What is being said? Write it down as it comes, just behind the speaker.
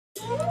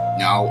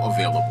Now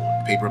available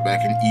in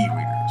paperback and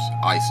e-readers,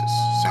 Isis,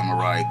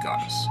 Samurai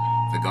Goddess.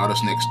 The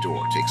goddess next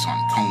door takes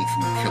on kung fu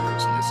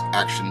killers in this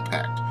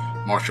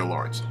action-packed martial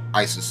arts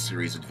Isis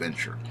series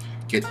adventure.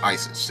 Get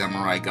Isis,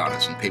 Samurai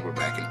Goddess in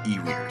paperback and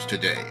e-readers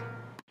today.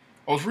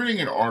 I was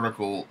reading an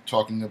article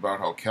talking about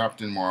how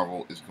Captain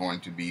Marvel is going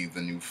to be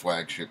the new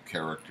flagship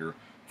character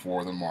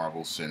for the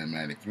Marvel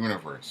Cinematic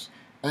Universe.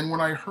 And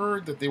when I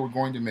heard that they were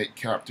going to make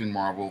Captain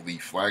Marvel the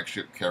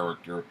flagship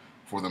character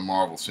for the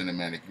Marvel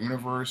Cinematic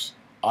Universe,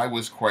 I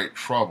was quite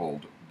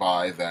troubled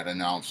by that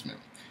announcement.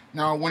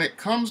 Now, when it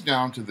comes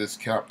down to this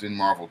Captain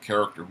Marvel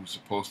character who's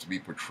supposed to be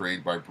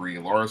portrayed by Brie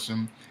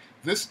Larson,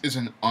 this is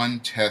an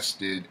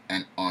untested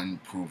and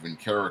unproven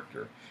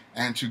character.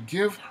 And to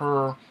give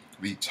her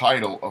the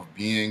title of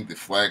being the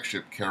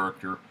flagship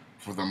character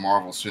for the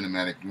Marvel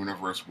Cinematic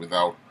Universe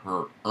without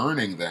her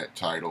earning that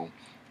title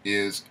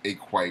is a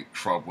quite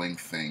troubling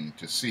thing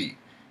to see.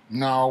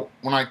 Now,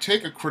 when I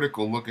take a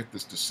critical look at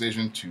this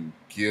decision to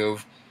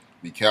give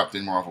the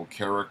Captain Marvel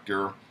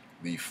character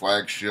the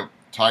flagship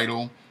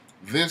title,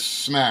 this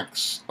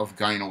smacks of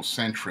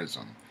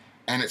gynocentrism.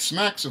 And it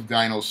smacks of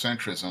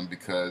gynocentrism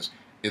because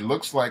it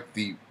looks like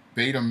the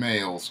beta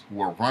males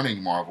who are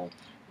running Marvel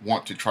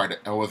want to try to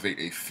elevate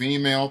a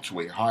female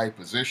to a high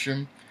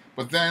position,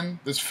 but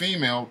then this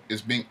female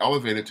is being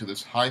elevated to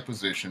this high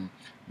position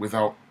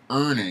without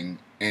earning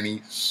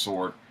any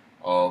sort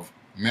of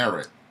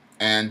merit.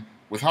 And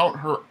without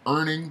her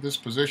earning this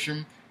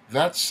position,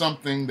 that's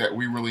something that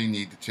we really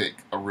need to take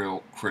a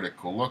real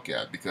critical look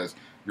at, because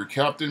your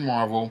Captain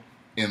Marvel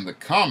in the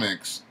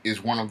comics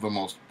is one of the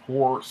most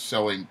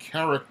poor-selling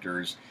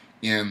characters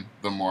in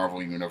the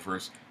Marvel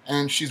Universe,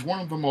 and she's one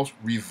of the most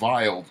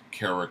reviled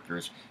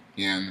characters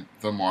in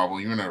the Marvel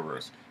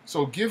Universe.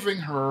 So giving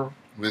her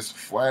this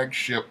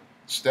flagship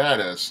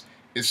status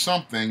is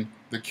something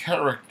the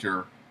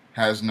character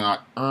has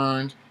not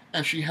earned,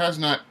 and she has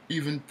not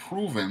even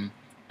proven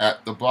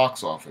at the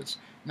box office.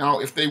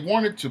 Now, if they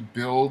wanted to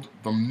build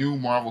the new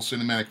Marvel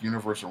Cinematic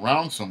Universe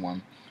around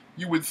someone,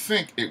 you would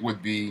think it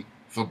would be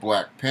the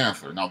Black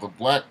Panther. Now, the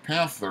Black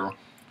Panther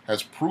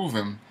has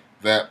proven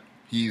that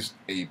he's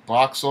a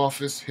box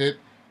office hit,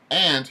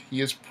 and he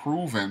has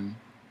proven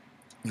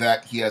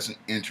that he has an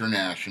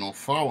international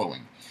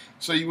following.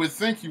 So you would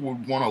think you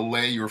would want to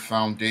lay your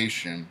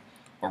foundation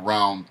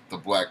around the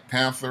Black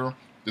Panther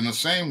in the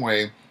same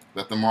way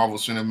that the Marvel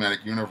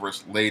Cinematic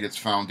Universe laid its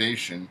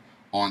foundation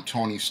on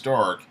Tony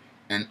Stark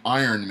and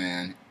Iron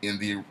Man in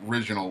the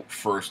original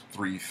first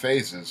three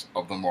phases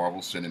of the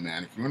Marvel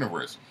Cinematic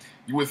Universe.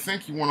 You would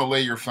think you want to lay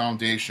your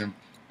foundation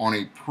on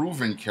a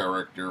proven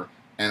character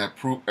and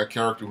a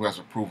character who has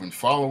a proven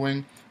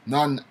following,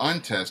 not an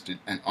untested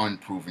and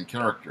unproven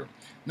character.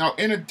 Now,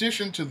 in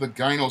addition to the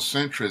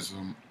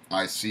gynocentrism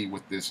I see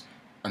with this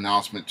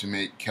announcement to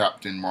make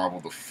Captain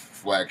Marvel the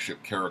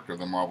flagship character of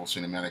the Marvel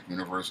Cinematic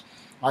Universe,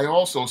 I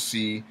also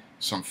see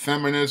some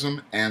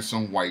feminism and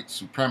some white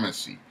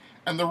supremacy.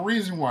 And the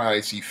reason why I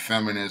see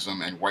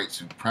feminism and white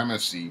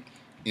supremacy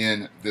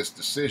in this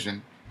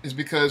decision is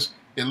because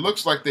it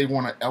looks like they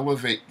want to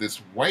elevate this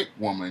white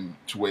woman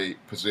to a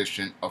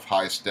position of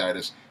high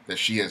status that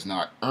she has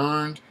not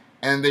earned,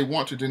 and they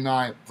want to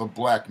deny the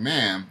black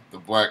man, the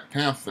Black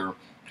Panther,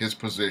 his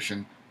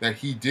position that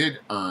he did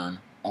earn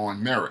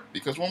on merit.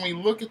 Because when we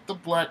look at the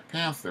Black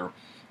Panther,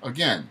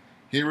 again,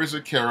 here is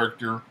a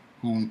character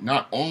who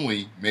not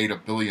only made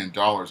 $1 billion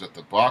at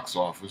the box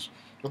office,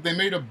 but they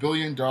made $1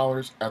 billion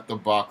at the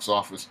box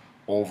office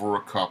over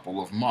a couple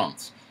of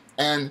months.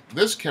 And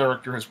this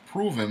character has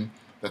proven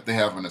that they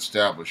have an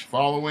established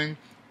following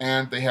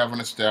and they have an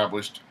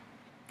established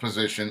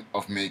position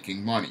of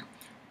making money.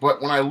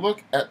 But when I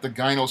look at the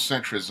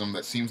gynocentrism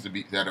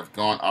that have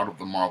gone out of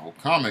the Marvel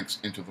Comics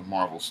into the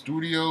Marvel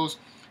Studios,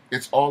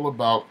 it's all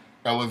about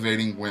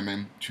elevating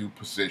women to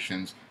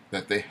positions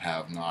that they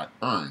have not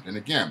earned. And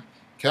again,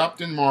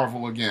 Captain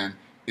Marvel, again,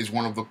 is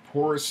one of the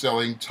poorest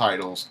selling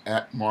titles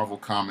at Marvel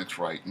Comics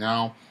right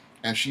now,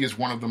 and she is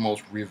one of the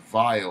most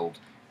reviled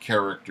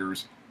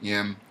characters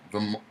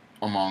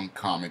among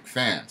comic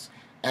fans.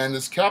 And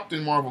this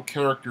Captain Marvel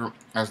character,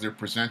 as they're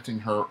presenting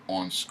her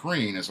on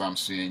screen, as I'm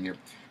seeing it,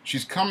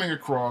 she's coming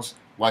across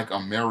like a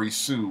Mary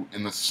Sue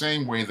in the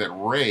same way that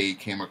Rey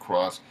came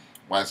across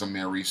as a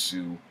Mary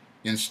Sue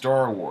in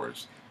Star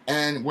Wars.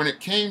 And when it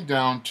came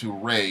down to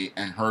Rey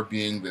and her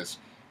being this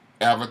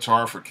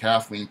avatar for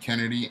Kathleen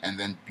Kennedy and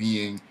then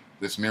being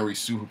this Mary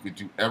Sue who could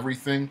do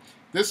everything,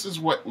 this is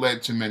what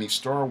led to many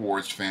Star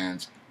Wars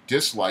fans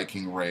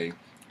disliking Rey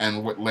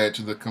and what led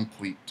to the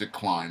complete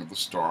decline of the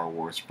Star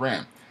Wars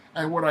brand.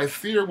 And what I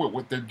fear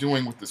what they're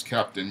doing with this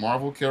Captain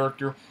Marvel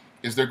character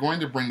is they're going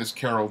to bring this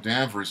Carol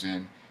Danvers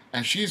in,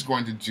 and she's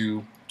going to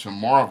do to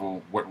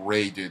Marvel what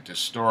Rey did to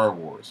Star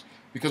Wars.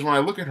 Because when I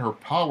look at her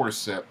power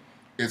set,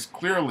 it's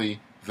clearly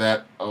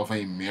that of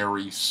a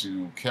Mary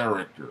Sue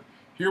character.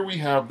 Here we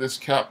have this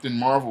Captain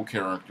Marvel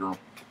character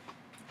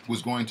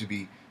who's going to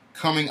be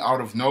coming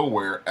out of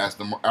nowhere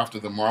after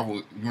the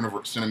Marvel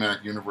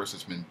Cinematic Universe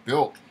has been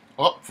built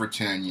up for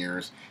 10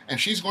 years, and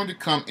she's going to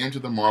come into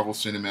the Marvel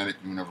Cinematic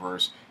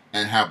Universe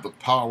and have the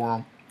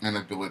power an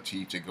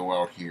ability to go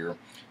out here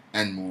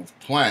and move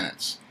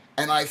planets.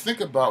 And I think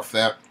about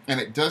that, and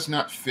it does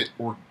not fit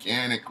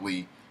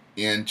organically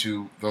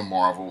into the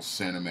Marvel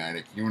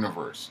Cinematic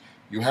Universe.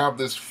 You have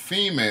this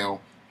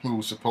female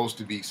who's supposed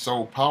to be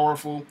so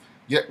powerful,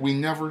 yet we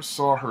never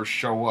saw her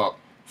show up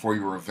for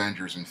your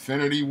Avengers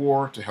Infinity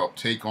War to help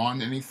take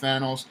on any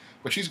Thanos,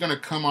 but she's going to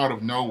come out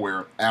of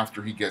nowhere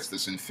after he gets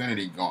this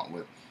Infinity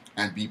Gauntlet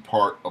and be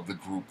part of the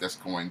group that's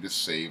going to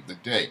save the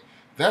day.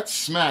 That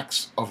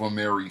smacks of a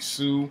Mary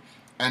Sue,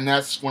 and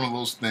that's one of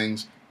those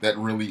things that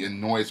really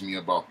annoys me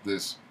about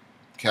this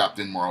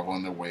Captain Marvel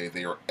and the way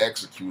they are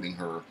executing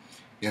her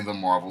in the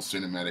Marvel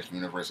Cinematic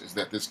Universe, is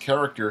that this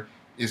character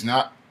is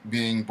not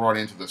being brought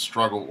into the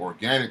struggle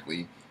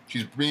organically.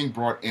 She's being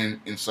brought in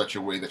such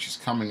a way that she's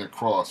coming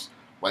across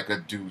like a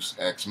Deus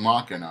Ex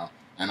Machina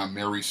and a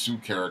Mary Sue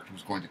character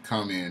who's going to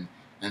come in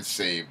and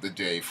save the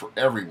day for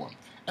everyone.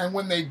 And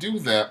when they do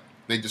that,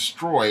 they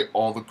destroy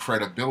all the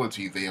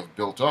credibility they have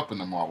built up in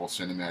the Marvel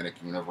Cinematic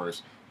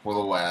Universe for the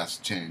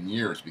last 10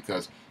 years.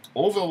 Because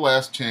over the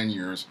last 10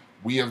 years,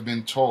 we have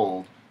been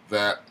told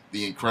that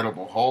the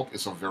Incredible Hulk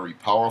is a very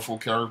powerful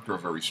character, a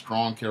very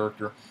strong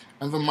character,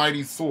 and the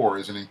Mighty Thor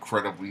is an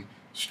incredibly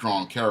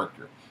strong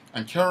character.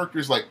 And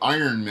characters like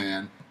Iron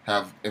Man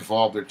have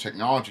evolved their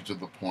technology to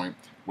the point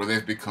where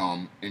they've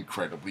become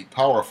incredibly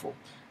powerful.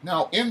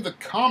 Now, in the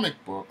comic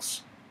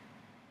books,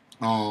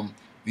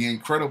 the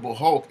Incredible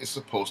Hulk is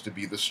supposed to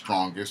be the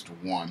strongest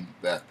one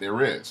that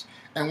there is.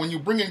 And when you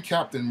bring in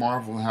Captain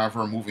Marvel and have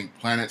her moving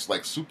planets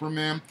like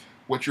Superman,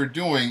 what you're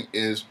doing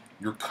is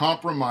you're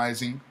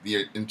compromising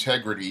the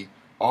integrity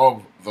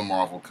of the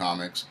Marvel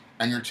Comics,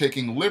 and you're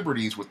taking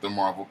liberties with the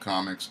Marvel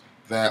Comics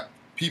that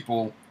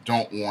people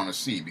don't want to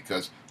see.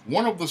 Because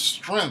one of the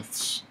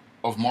strengths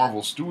of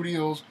Marvel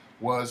Studios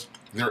was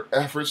their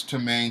efforts to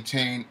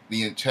maintain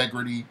the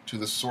integrity to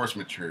the source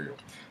material.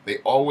 They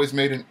always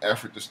made an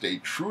effort to stay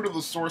true to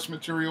the source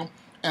material,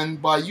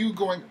 and by you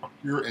going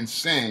here and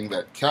saying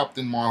that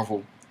Captain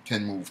Marvel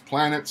can move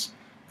planets,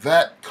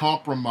 that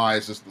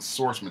compromises the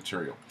source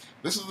material.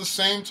 This is the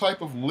same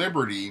type of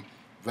liberty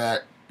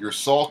that your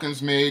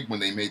Salkins made when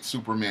they made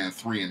Superman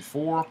 3 and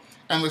 4,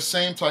 and the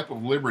same type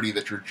of liberty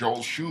that your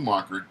Joel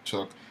Schumacher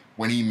took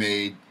when he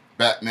made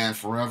Batman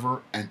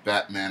Forever and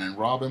Batman and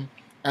Robin,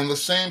 and the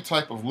same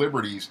type of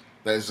liberties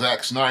that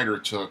Zack Snyder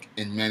took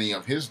in many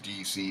of his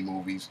DC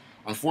movies.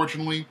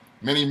 Unfortunately,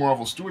 many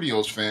Marvel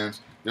Studios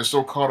fans, they're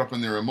so caught up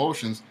in their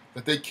emotions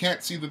that they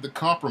can't see the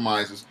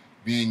compromises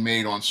being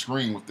made on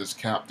screen with this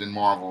Captain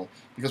Marvel.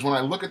 Because when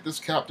I look at this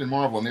Captain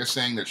Marvel and they're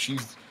saying that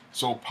she's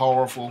so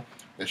powerful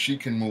that she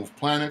can move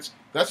planets,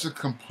 that's a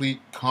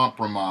complete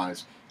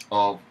compromise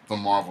of the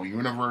Marvel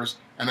Universe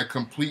and a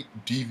complete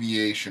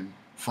deviation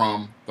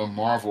from the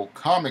Marvel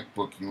comic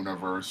book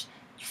universe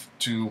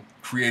to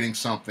creating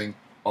something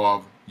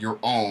of your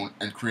own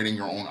and creating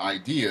your own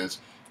ideas.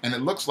 And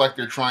it looks like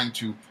they're try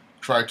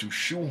to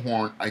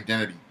shoehorn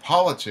identity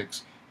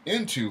politics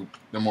into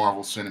the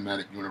Marvel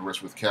Cinematic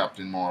Universe with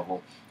Captain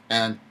Marvel.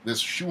 And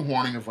this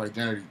shoehorning of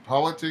identity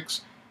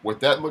politics,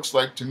 what that looks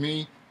like to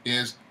me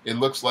is it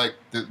looks like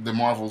the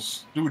Marvel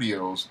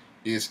Studios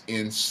is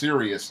in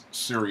serious,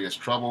 serious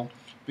trouble.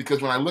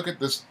 Because when I look at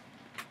this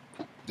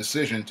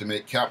decision to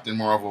make Captain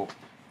Marvel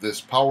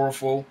this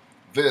powerful,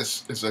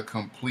 this is a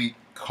complete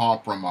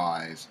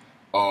compromise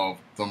of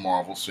the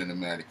Marvel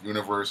Cinematic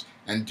Universe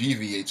and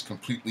deviates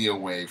completely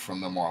away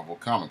from the Marvel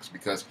Comics.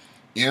 Because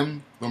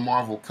in the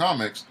Marvel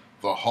Comics,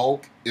 the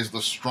Hulk is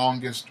the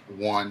strongest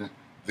one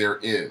there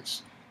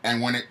is.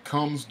 And when it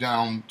comes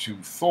down to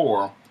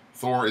Thor,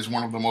 Thor is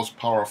one of the most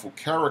powerful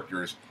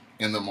characters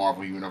in the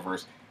Marvel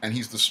Universe, and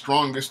he's the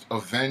strongest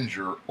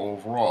Avenger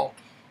overall.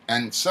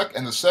 And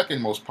the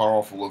second most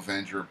powerful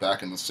Avenger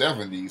back in the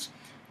 70s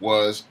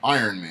was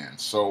Iron Man.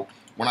 So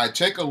when I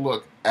take a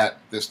look at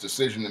this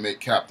decision to make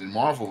Captain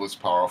Marvel this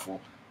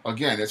powerful,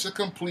 again, it's a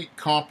complete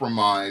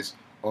compromise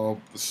of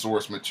the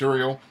source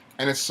material,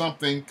 and it's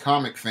something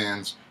comic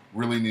fans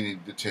really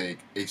needed to take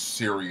a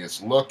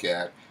serious look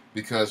at,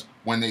 because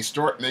when they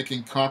start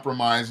making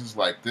compromises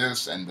like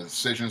this and the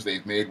decisions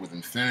they've made with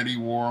Infinity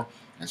War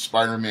and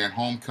Spider-Man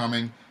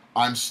Homecoming,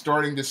 I'm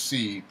starting to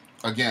see,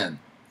 again,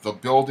 the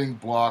building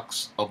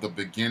blocks of the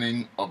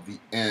beginning of the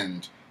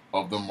end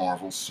of the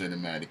Marvel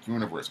Cinematic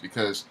Universe.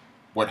 Because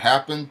what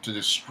happened to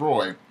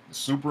destroy the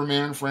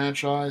Superman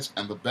franchise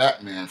and the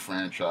Batman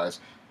franchise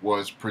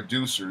was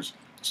producers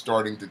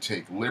starting to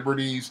take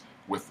liberties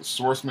with the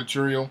source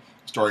material,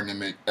 starting to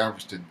make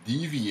efforts to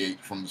deviate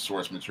from the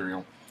source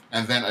material,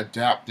 and then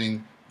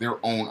adapting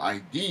their own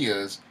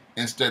ideas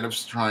instead of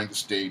trying to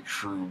stay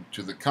true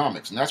to the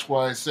comics. And that's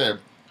why I said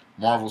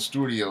Marvel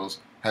Studios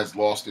has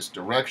lost its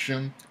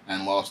direction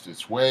and lost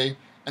its way.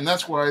 And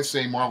that's why I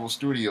say Marvel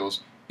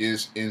Studios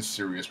is in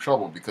serious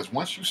trouble. Because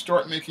once you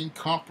start making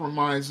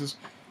compromises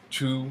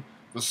to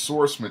the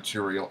source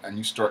material and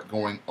you start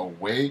going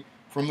away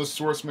from the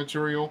source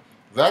material,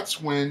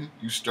 that's when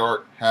you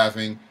start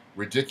having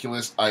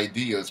ridiculous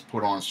ideas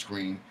put on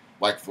screen,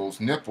 like those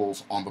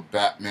nipples on the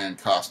Batman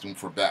costume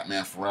for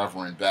Batman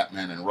Forever and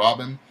Batman and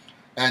Robin.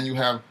 And you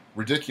have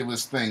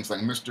ridiculous things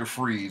like Mr.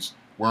 Freeze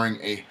wearing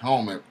a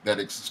helmet that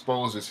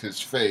exposes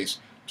his face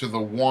to the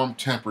warm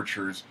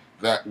temperatures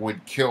that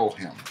would kill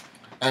him.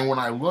 And when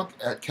I look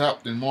at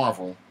Captain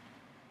Marvel,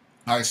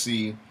 I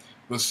see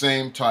the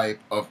same type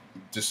of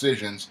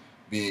decisions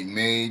being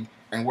made.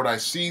 And what I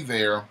see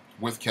there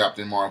with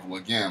Captain Marvel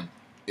again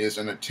is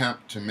an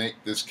attempt to make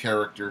this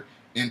character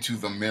into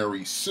the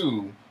Mary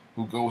Sue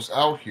who goes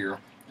out here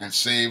and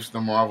saves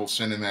the Marvel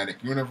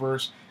Cinematic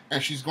Universe.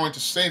 And she's going to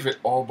save it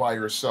all by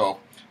herself.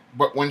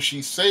 But when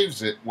she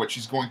saves it, what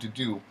she's going to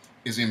do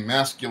is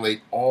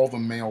emasculate all the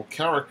male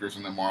characters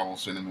in the Marvel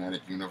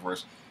Cinematic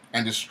Universe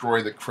and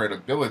destroy the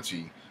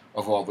credibility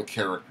of all the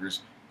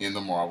characters in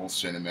the Marvel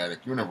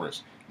Cinematic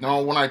Universe.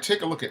 Now, when I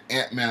take a look at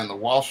Ant-Man and the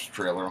Wasp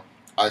trailer,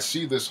 I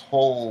see this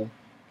whole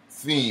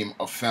theme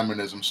of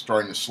feminism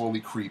starting to slowly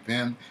creep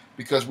in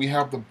because we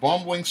have the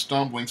bumbling,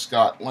 stumbling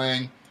Scott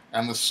Lang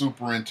and the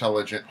super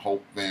intelligent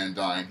Hope Van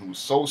Dyne, who's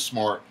so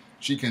smart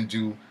she can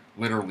do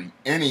literally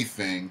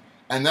anything.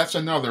 And that's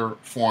another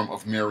form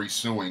of Mary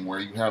Suing, where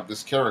you have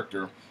this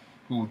character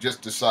who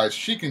just decides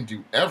she can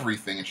do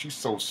everything and she's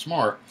so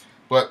smart,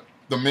 but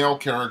the male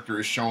character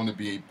is shown to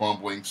be a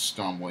bumbling,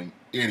 stumbling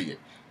idiot.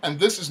 And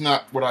this is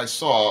not what I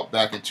saw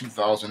back in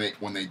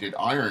 2008 when they did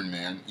Iron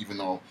Man, even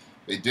though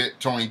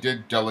Tony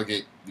did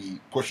delegate the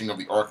pushing of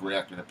the arc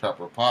reactor to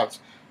Pepper Potts,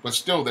 but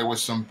still there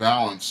was some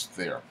balance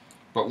there.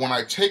 But when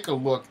I take a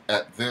look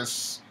at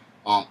this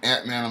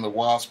Ant-Man and the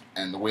Wasp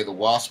and the way the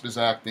Wasp is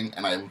acting,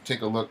 and I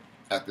take a look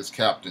at this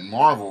Captain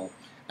Marvel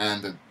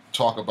and to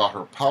talk about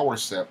her power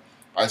set,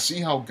 I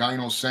see how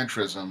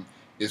gynocentrism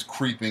is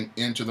creeping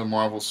into the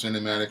Marvel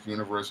Cinematic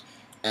Universe,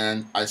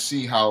 and I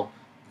see how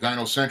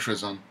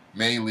gynocentrism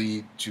may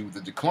lead to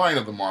the decline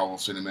of the Marvel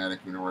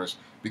Cinematic Universe,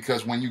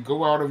 because when you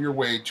go out of your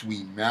way to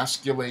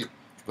emasculate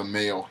the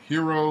male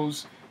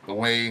heroes the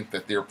way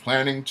that they're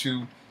planning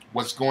to,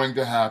 what's going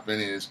to happen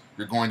is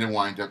you're going to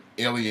wind up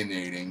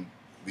alienating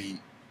the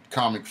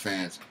comic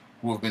fans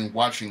who have been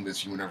watching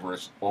this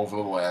universe over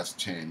the last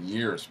 10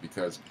 years,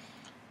 because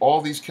all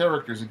these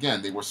characters,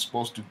 again, they were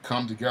supposed to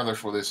come together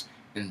for this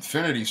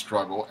infinity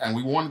struggle, and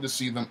we wanted to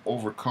see them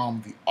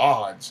overcome the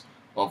odds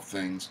of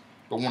things.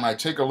 But when I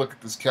take a look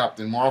at this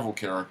Captain Marvel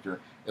character,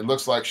 it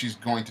looks like she's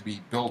going to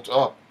be built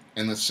up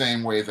in the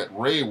same way that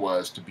Rey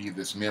was, to be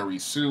this Mary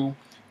Sue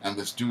and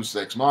this Deus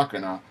Ex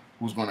Machina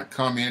who's going to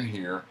come in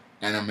here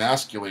and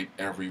emasculate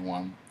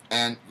everyone.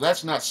 And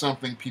that's not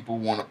something people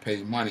want to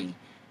pay money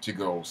to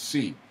go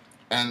see.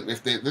 And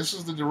if this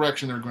is the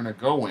direction they're going to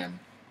go in,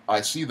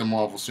 I see the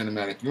Marvel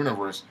Cinematic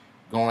Universe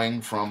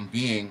going from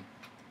being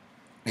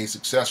a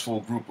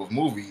successful group of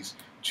movies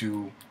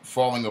to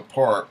falling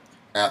apart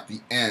at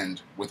the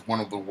end with one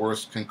of the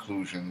worst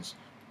conclusions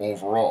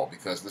overall.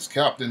 Because this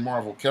Captain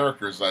Marvel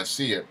character, as I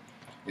see it,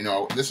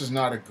 this is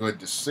not a good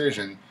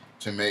decision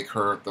to make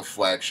her the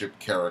flagship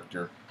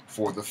character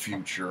for the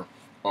future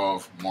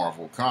of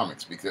Marvel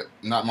Comics. Because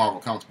not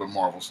Marvel Comics, but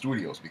Marvel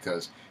Studios.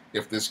 Because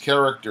if this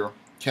character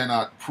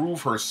cannot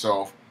prove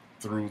herself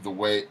through the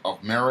way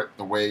of merit,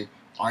 the way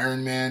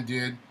Iron Man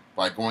did,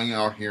 by going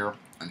out here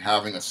and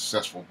having a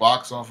successful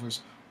box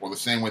office, or the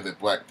same way that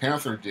Black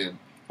Panther did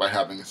by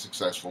having a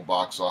successful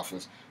box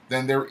office,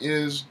 then there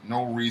is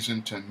no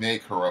reason to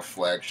make her a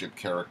flagship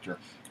character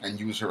and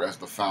use her as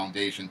the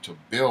foundation to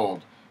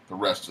build the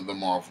rest of the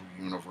Marvel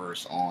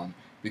Universe on,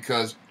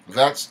 because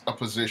that's a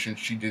position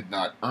she did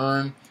not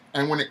earn.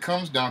 And when it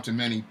comes down to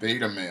many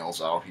beta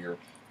males out here,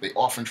 they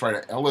often try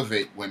to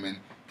elevate women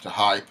to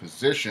high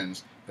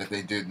positions that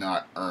they did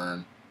not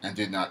earn and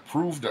did not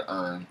prove to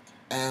earn.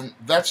 And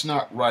that's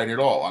not right at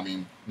all. I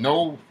mean,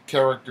 no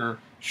character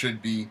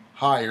should be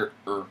higher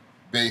or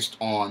based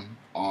on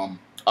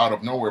out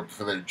of nowhere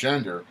for their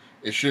gender.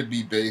 It should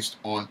be based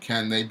on,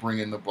 can they bring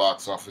in the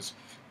box office?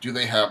 Do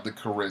they have the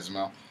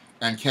charisma?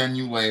 And can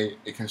you lay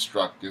a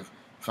constructive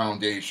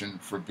foundation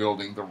for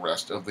building the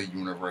rest of the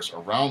universe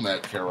around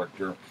that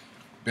character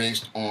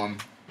based on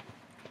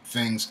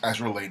things as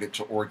related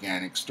to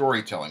organic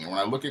storytelling? And when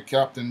I look at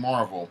Captain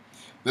Marvel,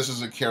 this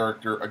is a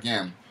character,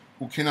 again,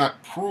 who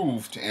cannot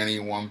prove to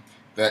anyone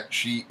that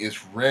she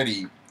is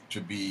ready to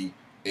be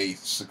a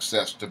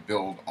success to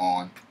build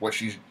on. What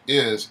she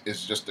is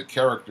just a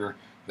character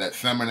that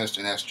feminists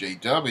and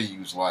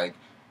SJWs like,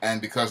 and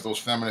because those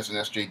feminists and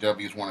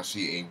SJWs want to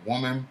see a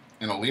woman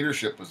in a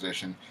leadership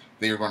position,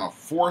 they are going to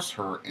force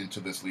her into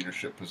this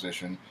leadership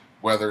position,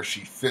 whether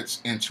she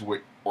fits into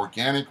it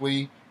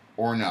organically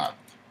or not.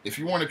 If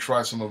you want to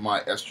try some of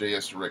my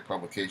SJS Direct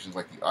publications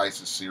like the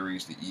ISIS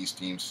series, the East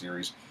Team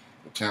series,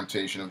 The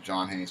Temptation of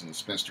John Haynes, and the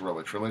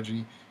Spinsterella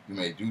trilogy, you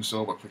may do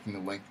so by clicking the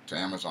link to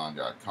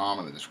Amazon.com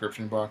in the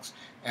description box.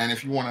 And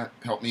if you want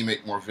to help me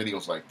make more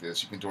videos like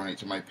this, you can donate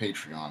to my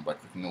Patreon by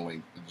clicking the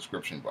link in the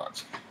description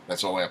box.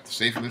 That's all I have to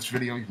say for this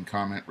video. You can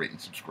comment, rate, and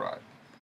subscribe.